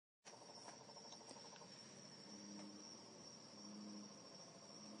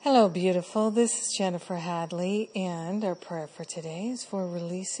Hello, beautiful. This is Jennifer Hadley, and our prayer for today is for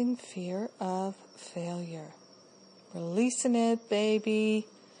releasing fear of failure. Releasing it, baby.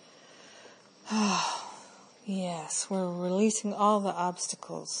 Oh, yes, we're releasing all the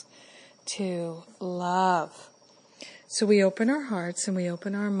obstacles to love. So we open our hearts and we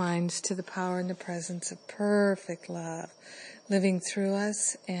open our minds to the power and the presence of perfect love living through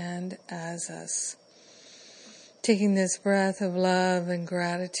us and as us. Taking this breath of love and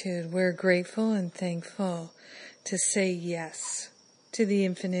gratitude, we're grateful and thankful to say yes to the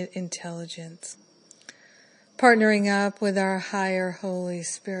infinite intelligence. Partnering up with our higher Holy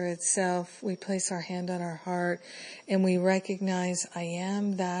Spirit self, we place our hand on our heart and we recognize I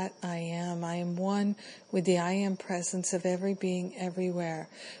am that I am. I am one with the I am presence of every being everywhere.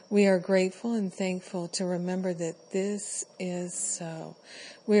 We are grateful and thankful to remember that this is so.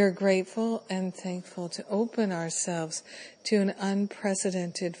 We are grateful and thankful to open ourselves to an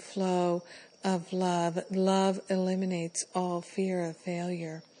unprecedented flow of love. Love eliminates all fear of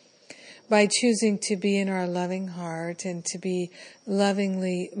failure. By choosing to be in our loving heart and to be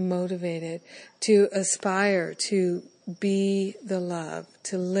lovingly motivated, to aspire to be the love,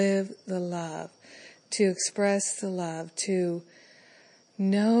 to live the love, to express the love, to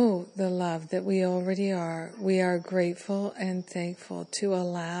know the love that we already are, we are grateful and thankful to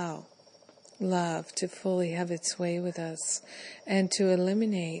allow love to fully have its way with us and to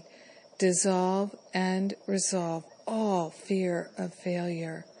eliminate, dissolve, and resolve all fear of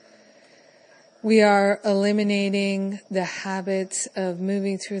failure. We are eliminating the habits of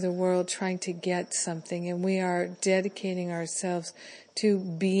moving through the world trying to get something, and we are dedicating ourselves to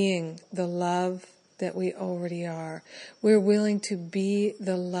being the love that we already are. We're willing to be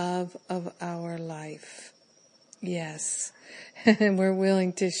the love of our life. Yes. And we're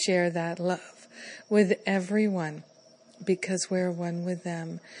willing to share that love with everyone because we're one with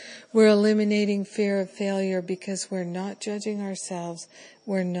them. We're eliminating fear of failure because we're not judging ourselves.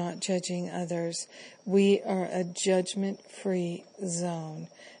 We're not judging others. We are a judgment-free zone.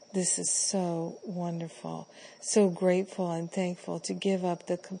 This is so wonderful. So grateful and thankful to give up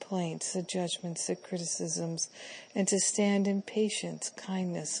the complaints, the judgments, the criticisms, and to stand in patience,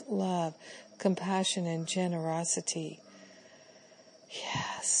 kindness, love, compassion, and generosity.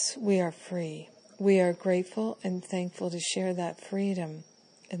 Yes, we are free. We are grateful and thankful to share that freedom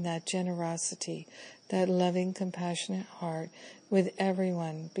and that generosity, that loving, compassionate heart with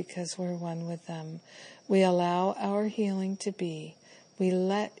everyone because we're one with them. We allow our healing to be. We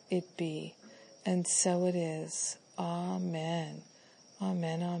let it be. And so it is. Amen.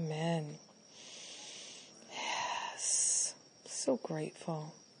 Amen. Amen. Yes. So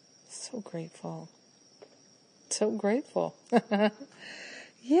grateful. So grateful. So grateful.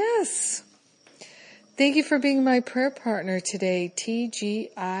 Yes. Thank you for being my prayer partner today,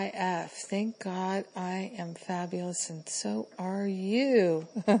 TGIF. Thank God I am fabulous and so are you.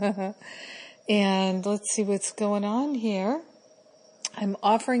 And let's see what's going on here. I'm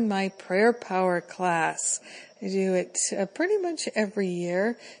offering my prayer power class. I do it pretty much every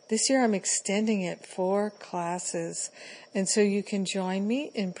year. This year I'm extending it 4 classes. And so you can join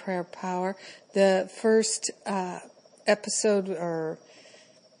me in prayer power. The first episode or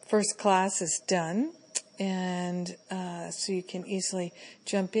first class is done. And so you can easily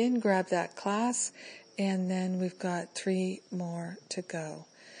jump in, grab that class, and then we've got 3 more to go.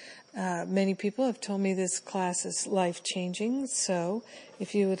 Many people have told me this class is life-changing, so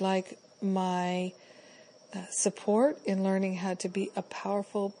if you would like my support in learning how to be a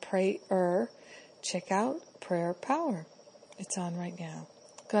powerful prayer, check out Prayer Power. It's on right now.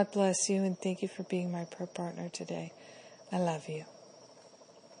 God bless you, and thank you for being my prayer partner today. I love you.